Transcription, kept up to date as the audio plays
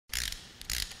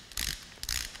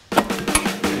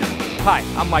Hi,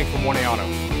 I'm Mike from 1A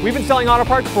Auto. We've been selling auto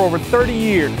parts for over 30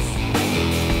 years.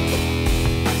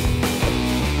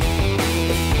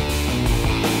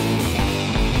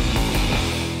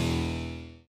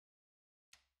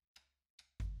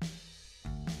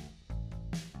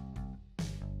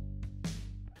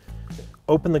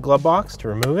 Open the glove box to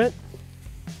remove it.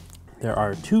 There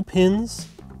are 2 pins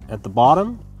at the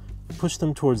bottom. Push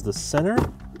them towards the center.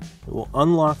 It will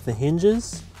unlock the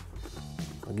hinges.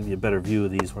 I'll give you a better view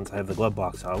of these once I have the glove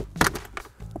box out.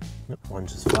 One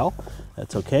just fell.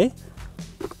 That's okay.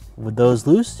 With those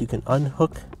loose, you can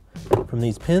unhook from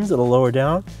these pins. It'll lower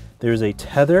down. There's a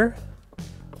tether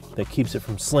that keeps it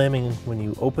from slamming when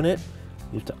you open it.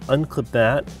 You have to unclip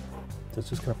that. So it's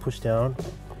just going to push down.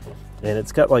 And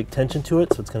it's got like tension to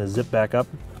it, so it's going to zip back up.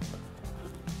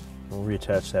 We'll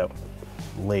reattach that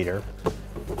later.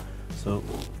 So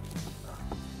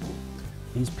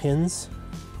these pins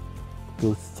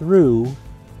go through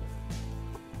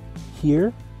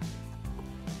here,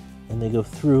 and they go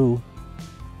through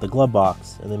the glove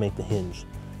box, and they make the hinge.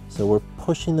 So we're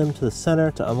pushing them to the center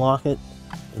to unlock it,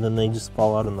 and then they just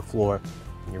fall out on the floor,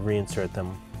 and you reinsert them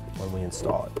when we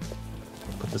install it.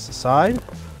 Put this aside.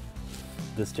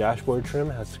 This dashboard trim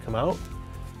has to come out.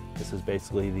 This is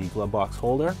basically the glove box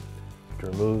holder. To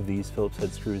remove these Phillips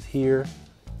head screws here,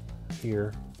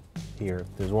 here, here.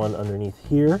 There's one underneath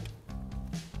here.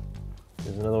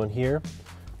 There's another one here,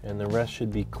 and the rest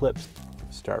should be clips.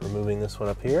 Start removing this one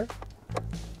up here.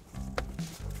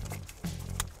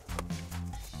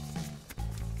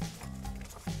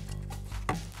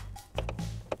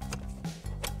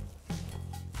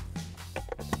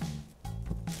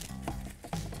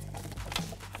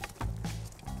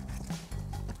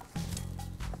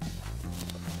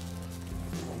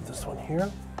 This one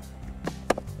here.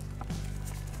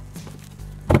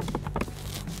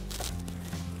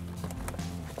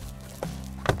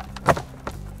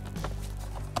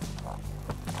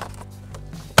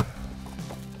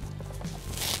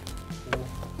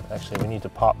 Actually, we need to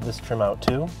pop this trim out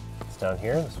too. It's down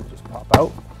here. This will just pop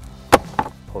out.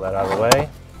 Pull that out of the way.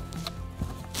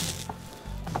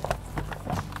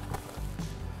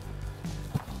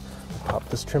 Pop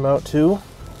this trim out too.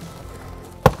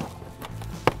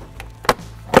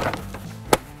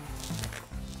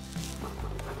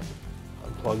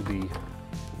 Unplug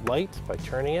the light by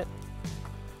turning it.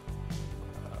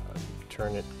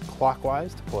 Turn it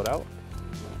clockwise to pull it out.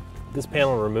 This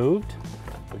panel removed.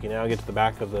 We can now get to the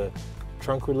back of the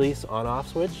trunk release on-off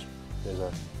switch. There's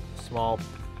a small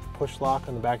push lock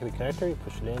on the back of the connector. You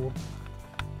push it in,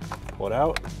 pull it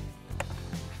out.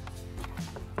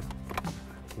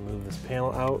 Move this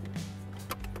panel out.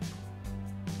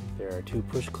 There are 2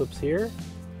 push clips here.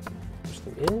 Push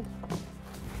them in.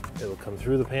 It'll come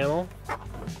through the panel.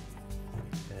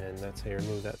 And that's how you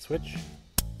remove that switch.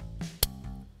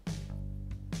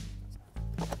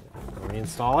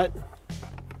 Reinstall it.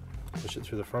 Push it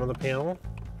through the front of the panel.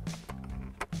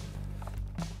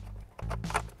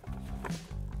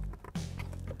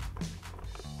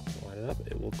 Line it up,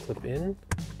 it will clip in.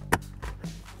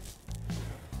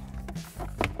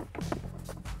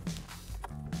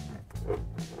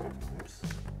 Oops.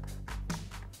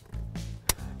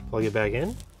 Plug it back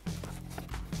in.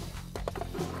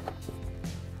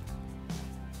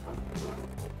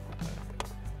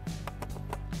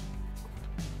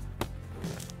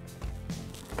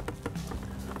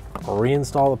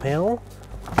 Reinstall the panel.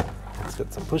 It's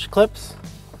got some push clips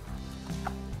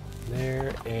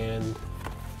there and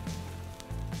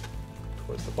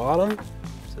towards the bottom.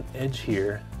 There's an edge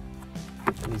here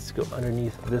that needs to go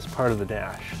underneath this part of the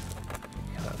dash.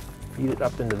 Kind of feed it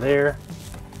up into there.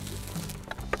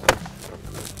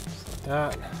 Just like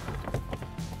that.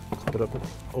 Clip it up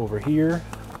over here.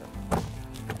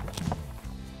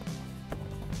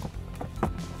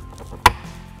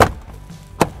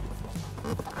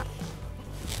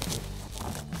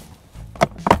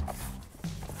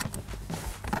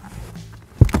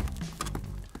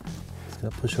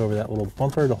 Gonna push over that little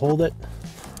bumper to hold it.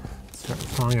 Start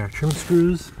installing our trim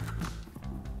screws.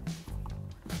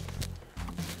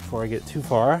 Before I get too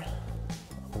far,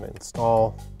 I'm gonna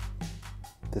install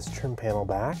this trim panel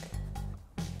back.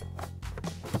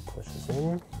 Push this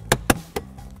in.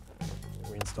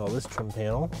 Reinstall this trim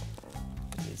panel.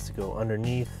 It needs to go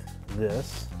underneath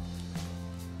this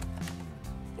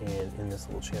and in this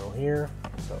little channel here.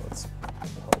 So it's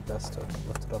probably best to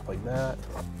lift it up like that.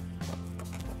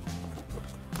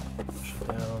 Push it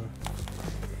down.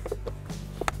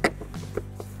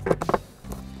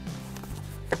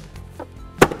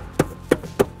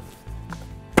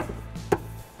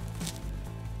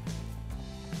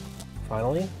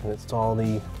 Finally, install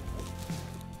the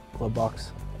glove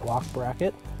box lock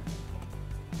bracket.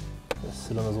 Just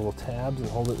sit on those little tabs and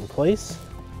hold it in place.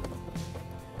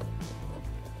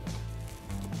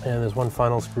 And there's one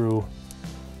final screw.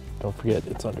 Don't forget,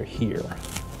 it's under here.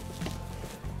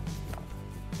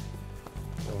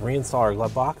 We'll reinstall our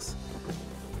glove box.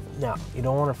 Now, you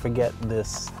don't want to forget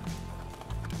this.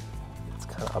 It's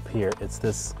kind of up here. It's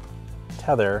this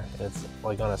tether. It's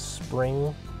like on a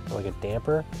spring, like a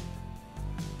damper.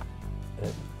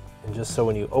 And just so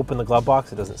when you open the glove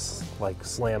box, it doesn't like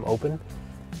slam open.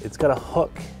 It's got a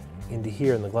hook into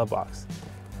here in the glove box.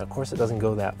 Now, of course, it doesn't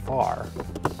go that far.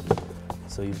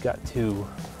 So you've got to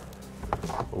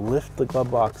lift the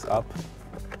glove box up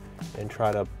and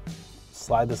try to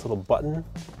slide this little button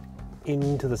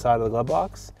into the side of the glove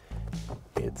box.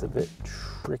 It's a bit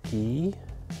tricky. You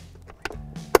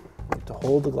have to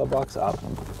hold the glove box up.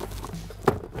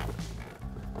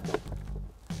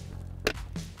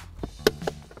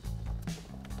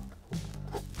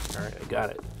 All right, I got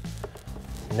it.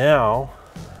 Now,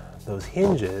 those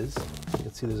hinges, you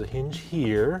can see there's a hinge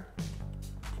here.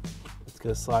 It's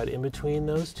gonna slide in between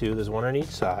those two. There's one on each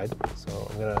side. So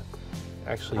I'm gonna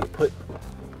actually put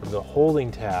the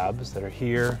holding tabs that are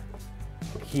here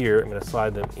and here. I'm gonna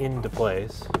slide them into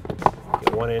place.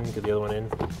 Get one in, get the other one in.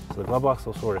 So the glove box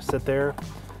will sort of sit there.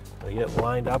 They get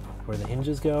lined up where the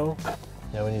hinges go.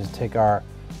 Now we need to take our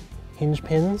hinge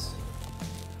pins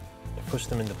and push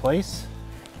them into place.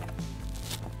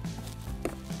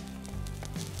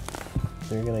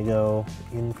 They're gonna go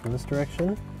in from this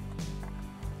direction.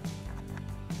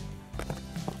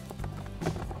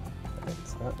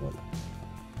 That's that one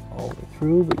all the way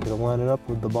through, but you're gonna line it up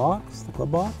with the box, the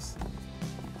glove box.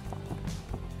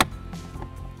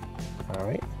 All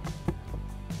right,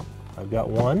 I've got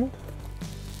one.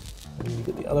 I need to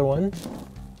get the other one.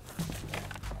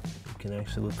 You can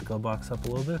actually lift the glove box up a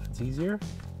little bit if it's easier.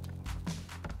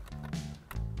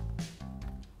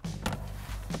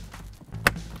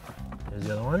 There's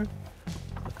the other one.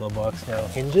 The glove box now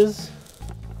hinges.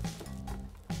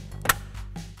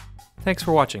 Thanks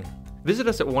for watching. Visit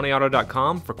us at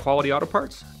oneauto.com for quality auto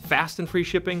parts, fast and free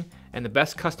shipping, and the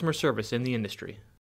best customer service in the industry.